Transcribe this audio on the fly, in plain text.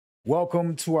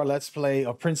Welcome to our Let's Play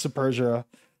of Prince of Persia,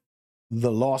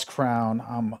 The Lost Crown.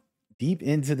 I'm deep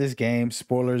into this game.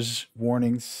 Spoilers,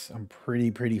 warnings. I'm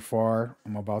pretty far.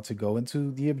 I'm about to go into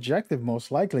the objective,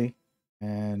 most likely.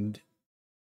 And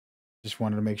just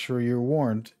wanted to make sure you're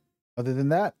warned. Other than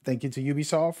that, thank you to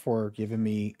Ubisoft for giving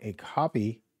me a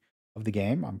copy of the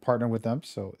game. I'm partnering with them,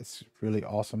 so it's really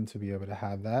awesome to be able to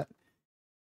have that.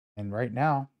 And right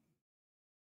now,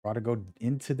 about to go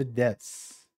into the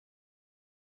depths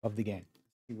of the game.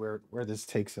 See where this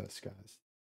takes us, guys.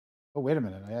 Oh, wait a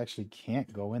minute. I actually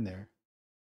can't go in there.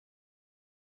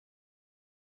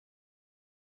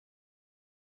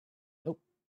 Nope.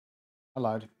 I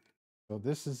lied. So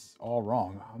this is all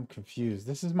wrong. I'm confused.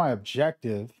 This is my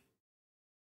objective.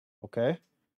 Okay.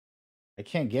 I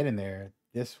can't get in there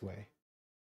this way.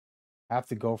 I have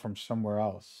to go from somewhere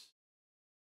else.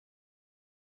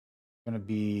 It's going to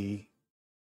be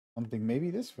something maybe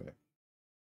this way.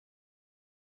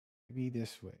 Maybe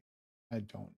this way. I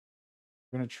don't.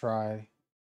 I'm going to try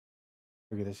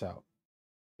figure this out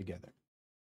together.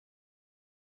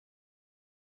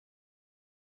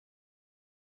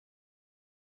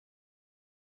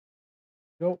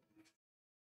 Nope.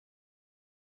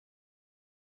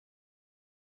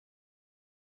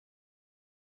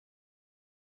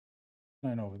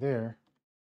 Nothing over there.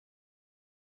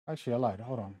 Actually, I lied.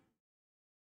 Hold on.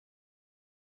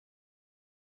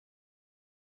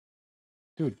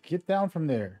 Dude, get down from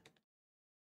there.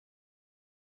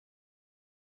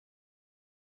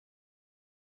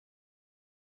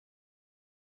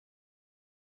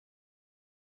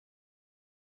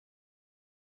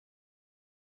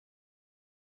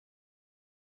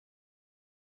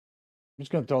 I'm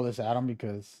just going to throw this at him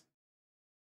because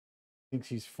he thinks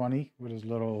he's funny with his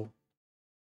little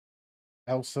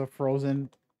Elsa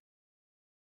frozen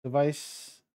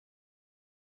device.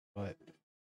 But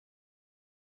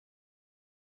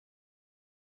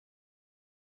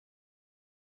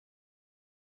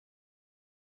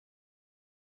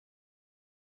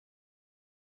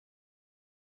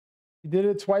he did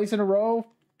it twice in a row.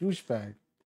 Douchebag.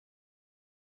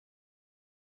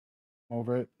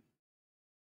 Over it.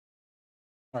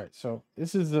 All right, so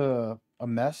this is a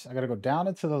mess. I gotta go down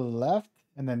and to the left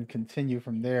and then continue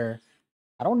from there.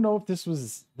 I don't know if this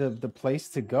was the place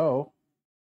to go.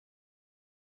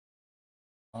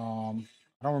 I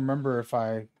don't remember if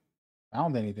I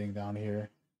found anything down here.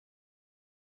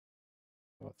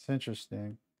 So it's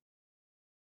interesting.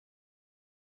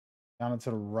 Down and to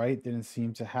the right didn't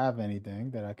seem to have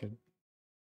anything that I could.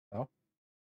 Oh,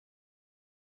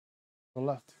 the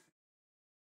left.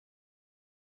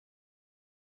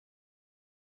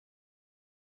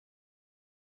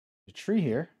 The tree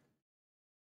here,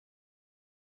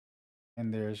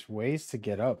 and there's ways to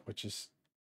get up, which is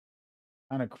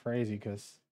kind of crazy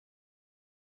because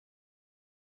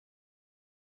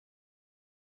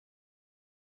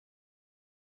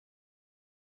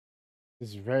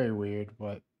it's very weird,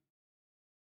 but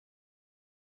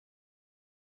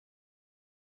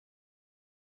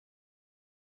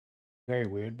very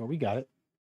weird. But we got it.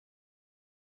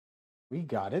 We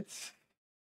got it.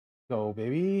 Go,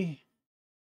 baby.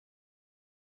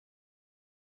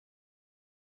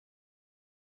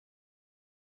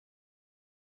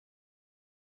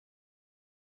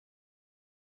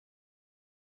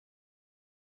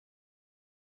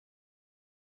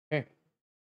 Okay.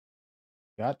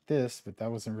 Got this, but that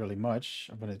wasn't really much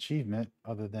of an achievement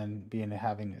other than being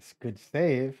having this good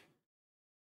save.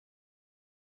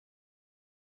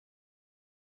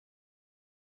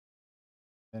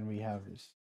 Then we have this,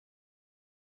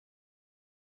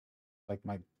 like,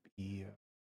 might be,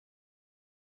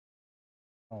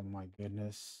 oh my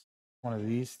goodness, one of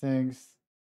these things.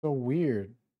 So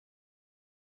weird.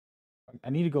 I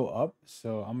need to go up,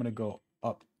 so I'm gonna go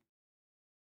up.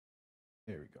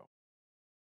 There we go.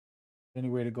 Any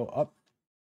way to go up?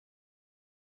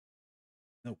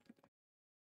 Nope.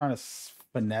 Trying to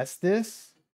finesse this?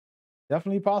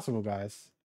 Definitely possible, guys.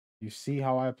 You see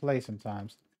how I play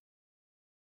sometimes.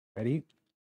 Ready?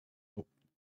 Oh,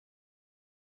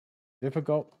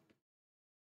 difficult.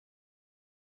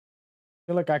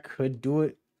 Feel like I could do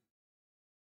it.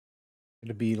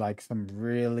 It'd be like some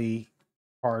really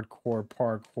hardcore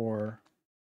parkour,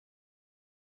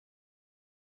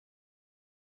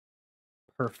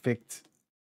 perfect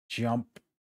jump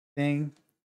thing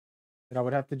that I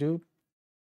would have to do.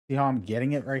 See how I'm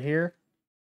getting it right here?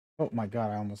 Oh my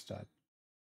god, I almost died.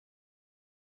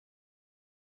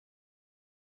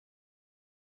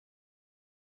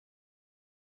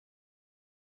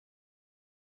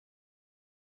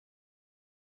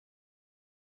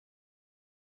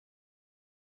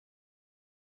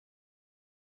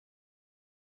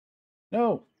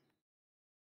 No.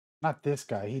 Not this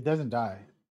guy. He doesn't die.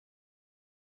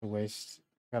 The waste.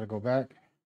 Gotta go back.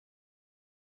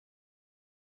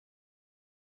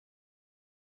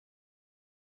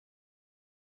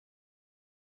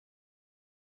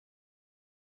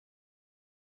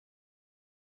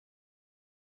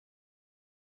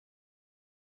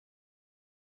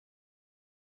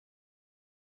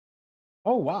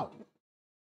 Oh wow.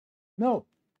 No.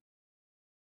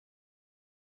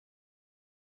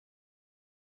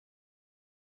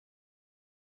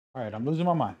 All right, I'm losing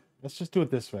my mind. Let's just do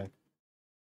it this way.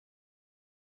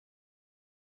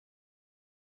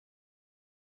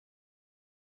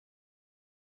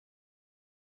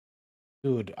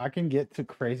 Dude, I can get to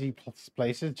crazy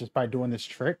places just by doing this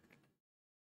trick.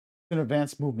 It's an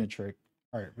advanced movement trick.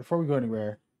 All right, before we go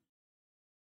anywhere,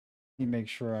 let me make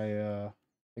sure I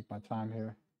take my time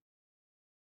here.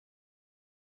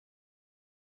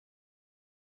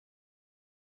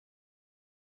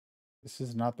 This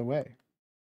is not the way.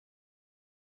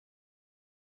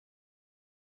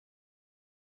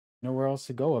 Nowhere else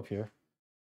to go up here.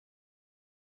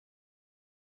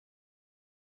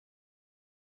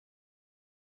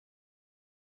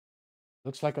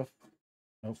 Looks like a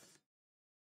nope.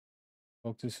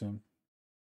 Spoke too soon.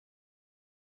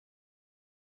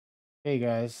 Hey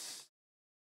guys,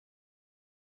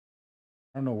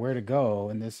 I don't know where to go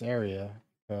in this area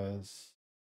because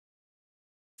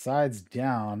sides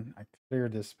down, I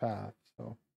cleared this path,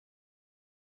 so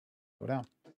go down.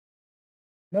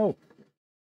 No.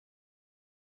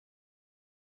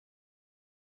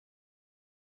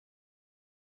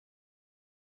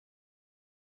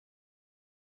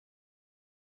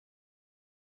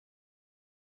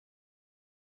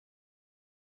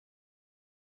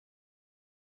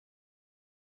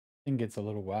 Thing gets a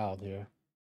little wild here.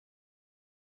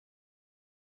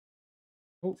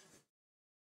 Oh.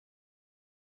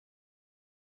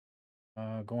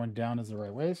 Going down is the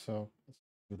right way, so let's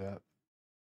do that.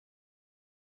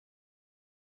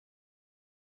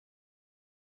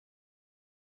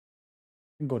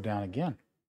 And go down again.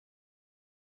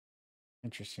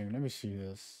 Interesting. Let me see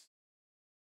this.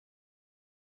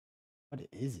 What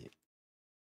is it?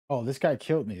 Oh, this guy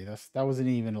killed me. That wasn't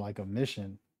even like a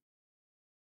mission.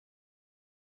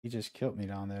 He just killed me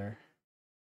down there.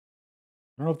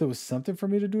 I don't know if there was something for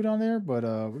me to do down there, but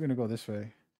we're gonna go this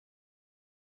way.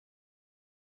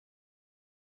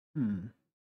 Hmm.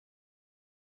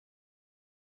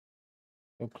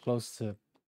 So close to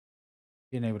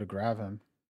being able to grab him.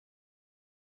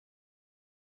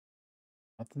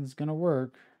 Nothing's gonna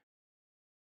work.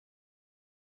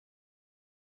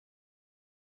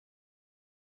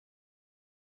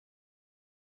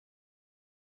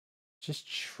 Just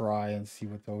try and see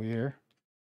what's over here.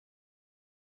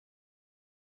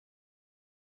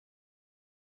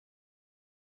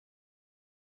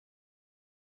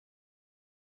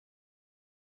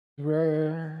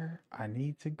 Where I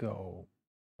need to go.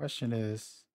 Question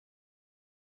is,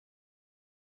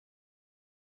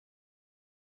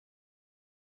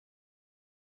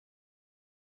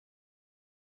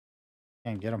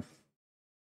 can't get him.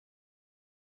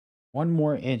 One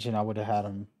more inch and I would have had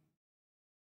him.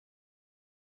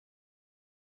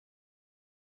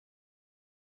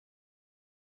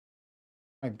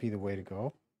 Might be the way to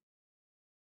go.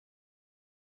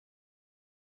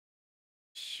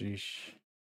 Sheesh.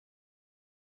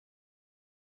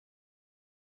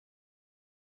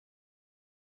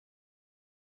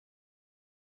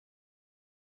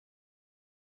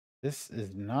 This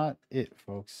is not it,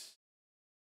 folks.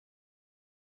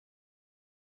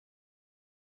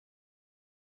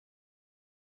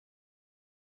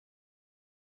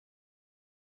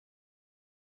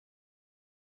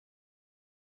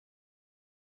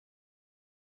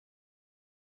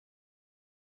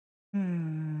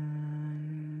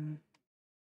 Hmm.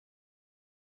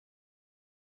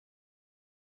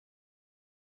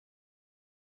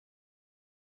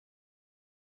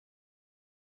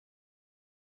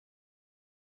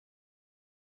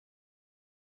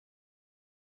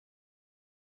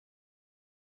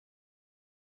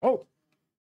 Oh,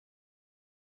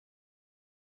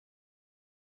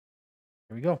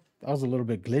 here we go. That was a little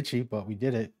bit glitchy, but we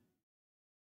did it.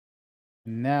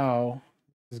 Now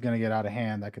this is gonna get out of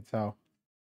hand. I could tell.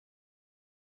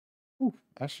 Ooh,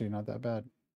 actually, not that bad.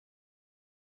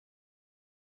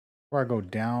 Before I go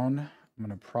down, I'm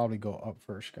gonna probably go up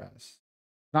first, guys.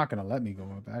 Not gonna let me go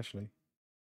up, actually.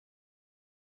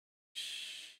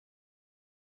 Shh.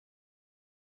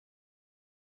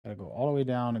 Gotta go all the way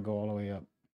down and go all the way up.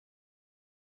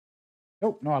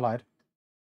 Nope, no, I lied.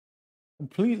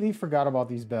 Completely forgot about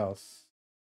these bells.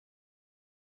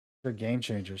 They're game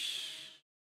changers.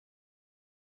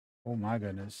 Oh my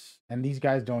goodness. And these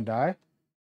guys don't die.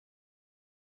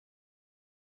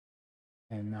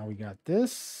 And now we got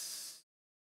this.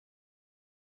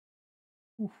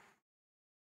 Oof.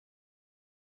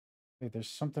 Wait, there's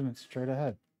something that's straight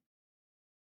ahead.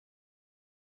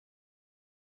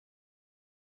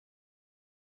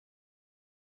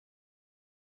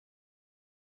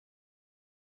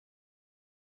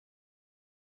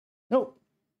 Nope.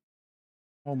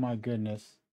 Oh my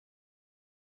goodness.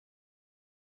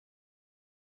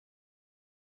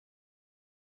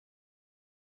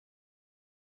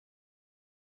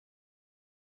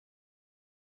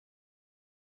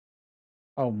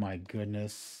 Oh my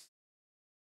goodness.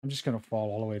 I'm just gonna fall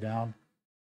all the way down.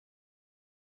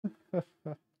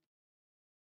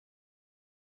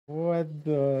 What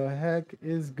the heck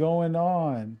is going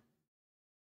on?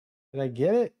 Did I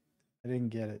get it? I didn't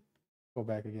get it. Go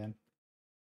back again.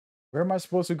 Where am I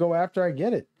supposed to go after I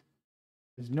get it?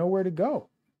 There's nowhere to go.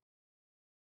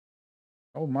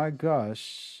 Oh my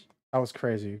gosh. That was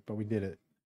crazy, but we did it.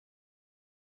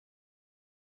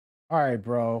 All right,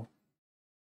 bro.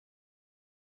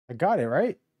 I got it,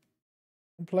 right?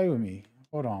 Don't play with me.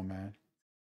 Hold on, man.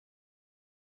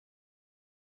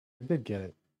 I did get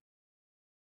it.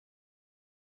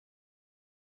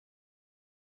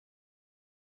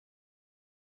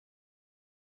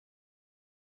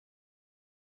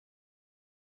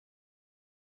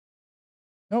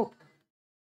 Nope.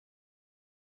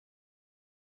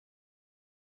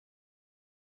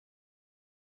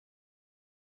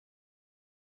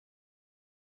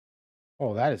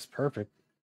 Oh, that is perfect.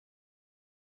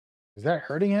 Is that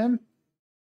hurting him?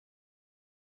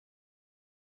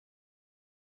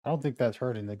 I don't think that's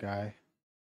hurting the guy.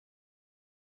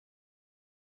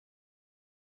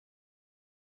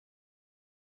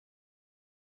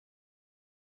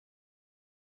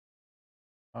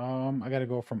 I gotta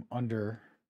go from under.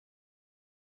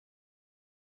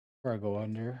 Where I go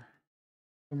under?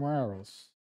 Somewhere else.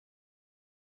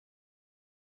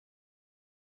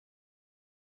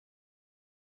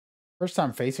 First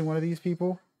time facing one of these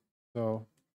people. So,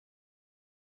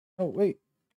 oh wait,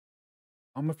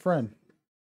 I'm a friend.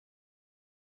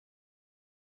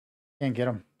 Can't get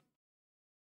him.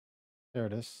 There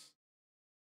it is.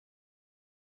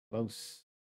 Close.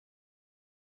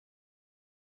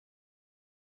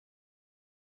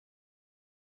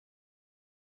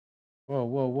 Whoa,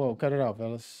 whoa, whoa! Cut it out,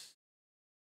 fellas.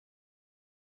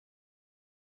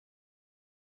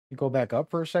 You go back up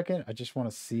for a second. I just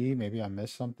want to see. Maybe I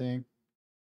missed something.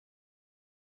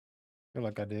 Feel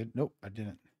like I did. Nope, I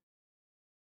didn't.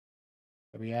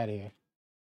 Get me out of here.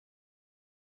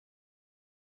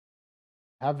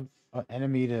 Have an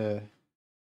enemy to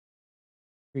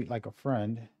treat like a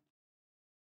friend.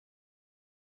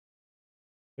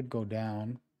 Could go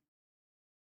down.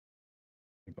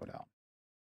 Could go down.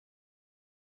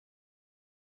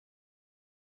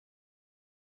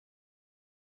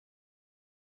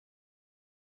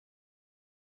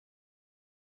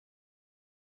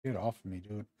 Get off of me,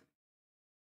 dude.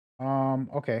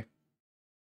 Okay.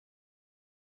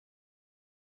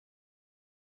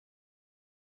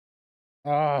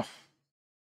 Uh,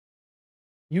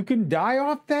 you can die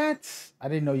off that? I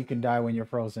didn't know you can die when you're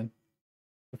frozen.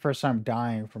 The first time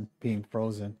dying from being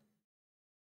frozen.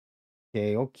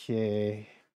 Okay, okay.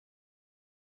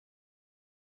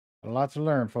 A lot to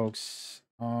learn, folks.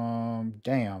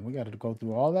 Damn, we got to go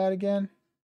through all that again.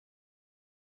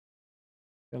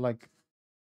 Feel like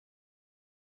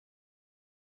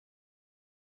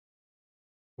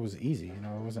it was easy, you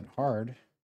know, it wasn't hard.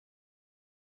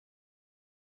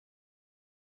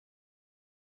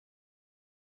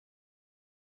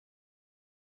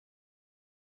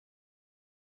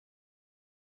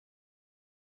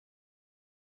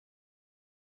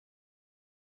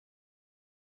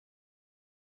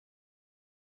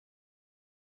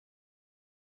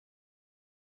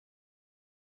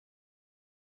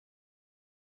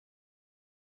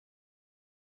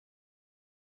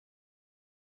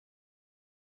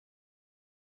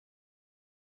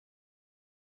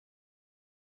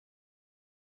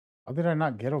 How did I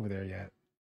not get over there yet?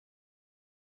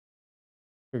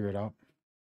 Figure it out.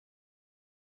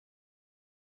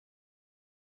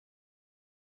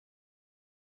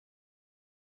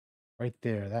 Right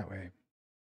there, that way.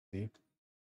 See?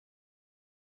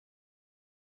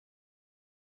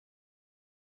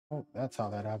 Oh, that's how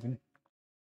that happened.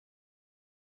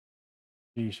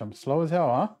 Sheesh, I'm slow as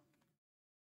hell, huh?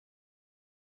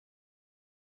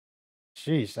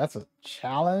 Sheesh, that's a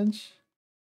challenge.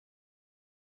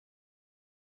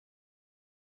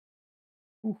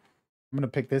 Ooh, I'm gonna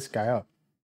pick this guy up.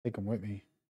 Take him with me.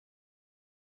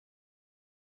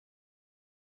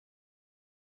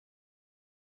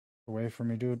 Away from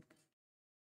me, dude.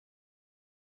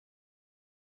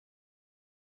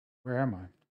 Where am I?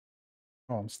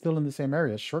 Oh, I'm still in the same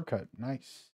area. Shortcut.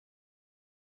 Nice.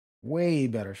 Way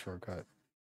better shortcut.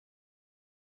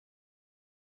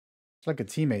 It's like a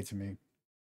teammate to me.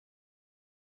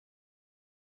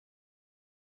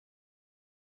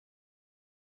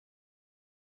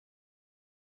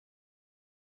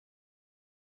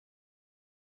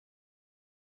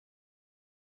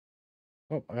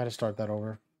 Oh, I gotta start that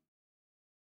over.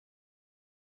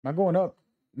 Am I going up?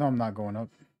 No, I'm not going up.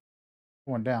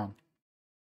 Going down.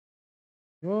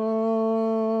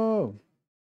 Whoa!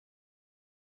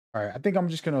 Alright, I think I'm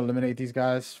just gonna eliminate these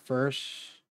guys first.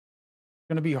 It's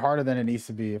gonna be harder than it needs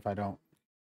to be if I don't.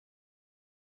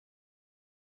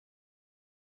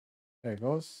 There it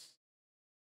goes.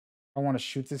 I don't want to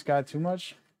shoot this guy too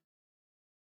much.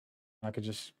 I could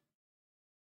just...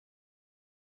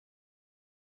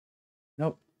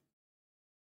 Nope.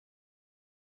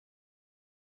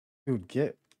 Dude,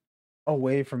 get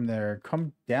away from there.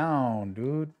 Come down,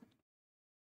 dude.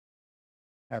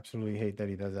 Absolutely hate that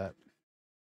he does that.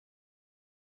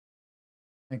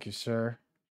 Thank you, sir.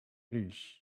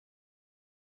 Sheesh.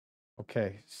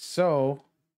 Okay, so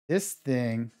this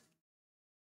thing,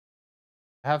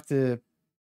 I have to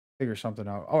figure something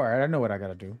out. All right, I know what I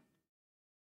gotta do.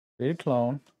 Create a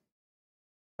clone,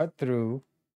 cut through.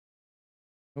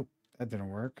 Nope, that didn't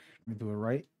work. Let me do it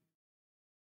right.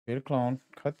 Create a clone,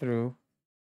 cut through,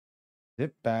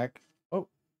 zip back. Oh,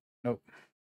 nope.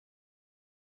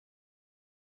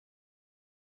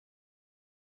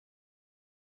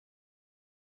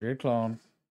 Create a clone,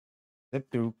 zip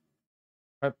through,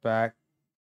 cut back.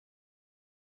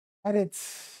 Had it.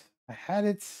 I had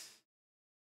it.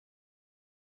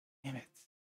 Damn it.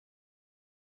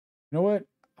 You know what?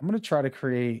 I'm gonna try to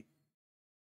create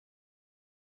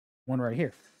one right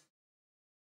here.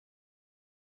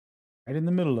 Right in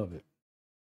the middle of it.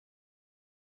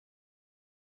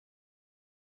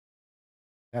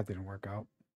 That didn't work out.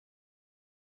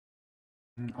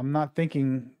 I'm not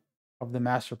thinking of the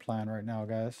master plan right now,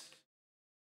 guys.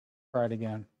 Try it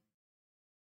again.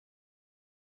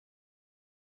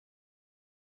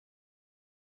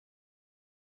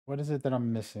 What is it that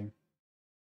I'm missing?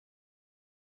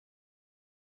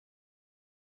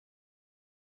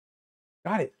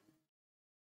 Got it.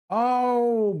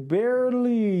 Oh,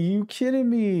 barely. You kidding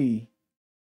me?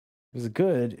 It was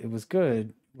good. It was good.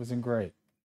 It wasn't great.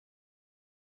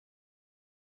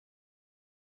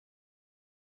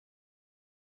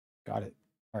 Got it.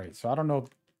 All right. So I don't know if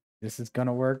this is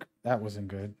gonna work. That wasn't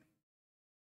good.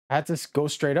 I had to go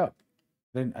straight up.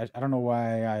 Then I don't know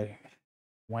why I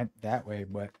went that way,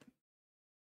 but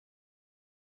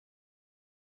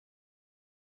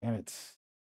damn it.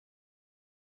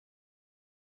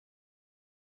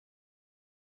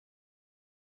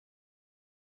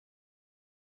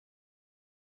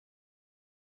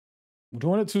 I'm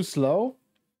doing it too slow.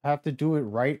 I have to do it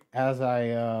right as I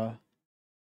oh,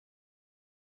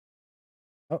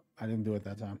 I didn't do it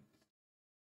that time.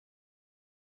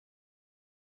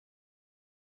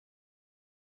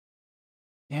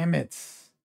 Damn it.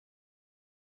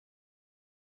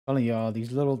 Telling y'all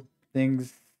these little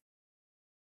things.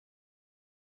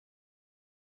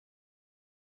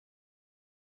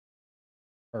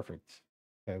 Perfect.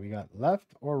 Okay, we got left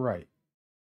or right.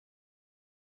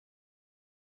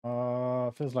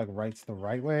 Feels like right's the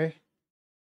right way,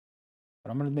 but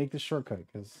I'm gonna make this shortcut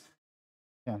because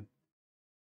yeah,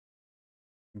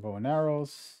 bow and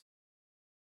arrows.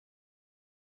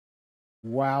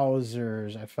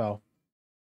 Wowzers! I fell,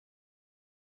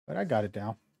 but I got it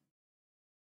down.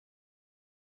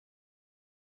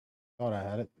 Thought I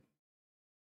had it.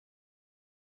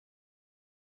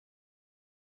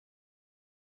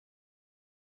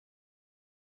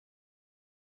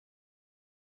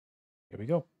 Here we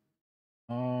go.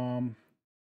 Um,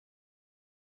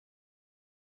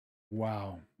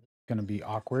 wow, it's gonna be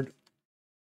awkward.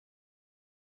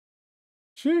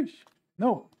 Sheesh.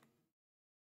 No.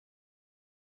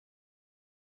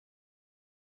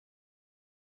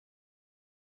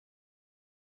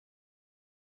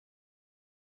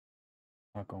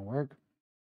 Not gonna work.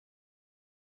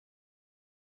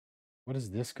 What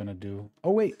is this gonna do?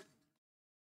 Oh wait,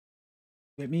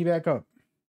 get me back up.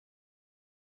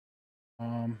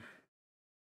 Um,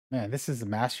 man, this is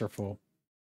masterful.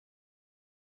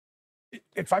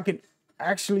 If I could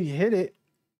actually hit it,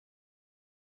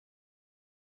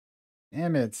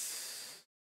 damn it.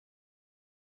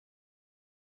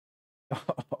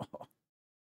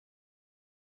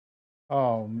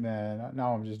 Oh man,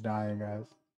 now I'm just dying, guys.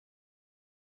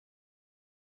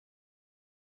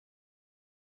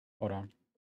 Hold on.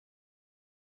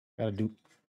 Gotta do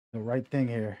The right thing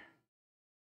here.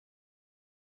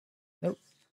 Nope.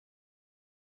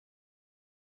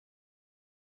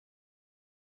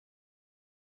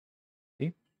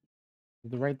 See?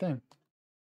 The right thing.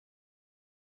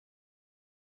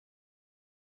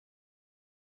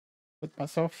 Put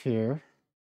myself here.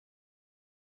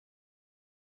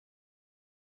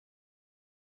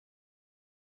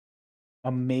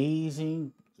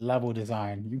 Amazing level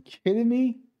design. You kidding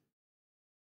me?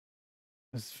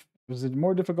 Was it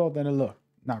more difficult than it looked?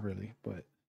 Not really, but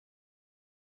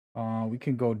we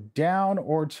can go down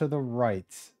or to the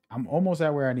right. I'm almost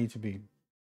at where I need to be.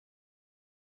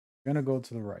 Gonna go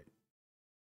to the right.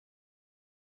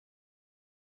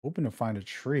 Hoping to find a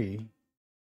tree.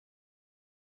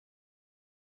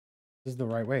 This is the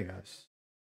right way, guys.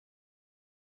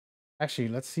 Actually,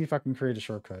 let's see if I can create a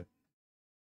shortcut.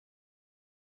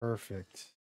 Perfect.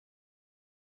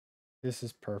 This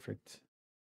is perfect.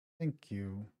 Thank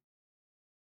you.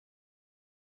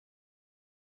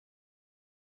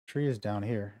 Tree is down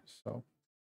here, so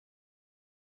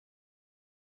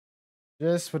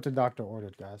just what the doctor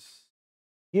ordered, guys.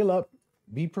 Heal up,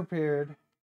 be prepared,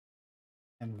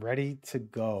 and ready to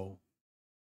go.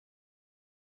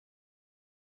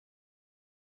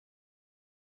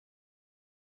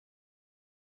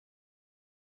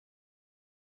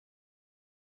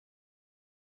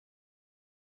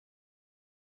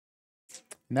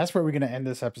 And that's where we're going to end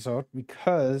this episode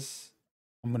because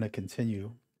I'm going to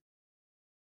continue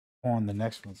on the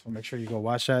next one. So make sure you go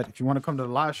watch that. If you want to come to the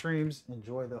live streams,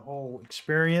 enjoy the whole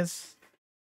experience.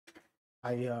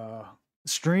 I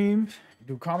stream,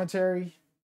 do commentary,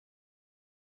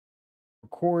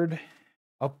 record,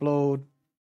 upload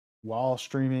while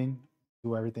streaming,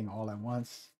 do everything all at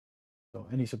once. So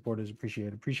any support is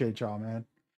appreciated. Appreciate y'all, man.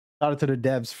 Shout out to the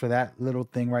devs for that little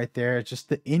thing right there. It's just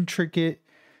the intricate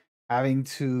having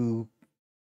to,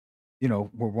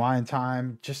 rewind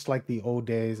time, just like the old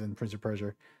days in Prince of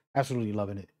Persia. Absolutely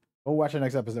loving it. Go watch the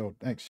next episode. Thanks.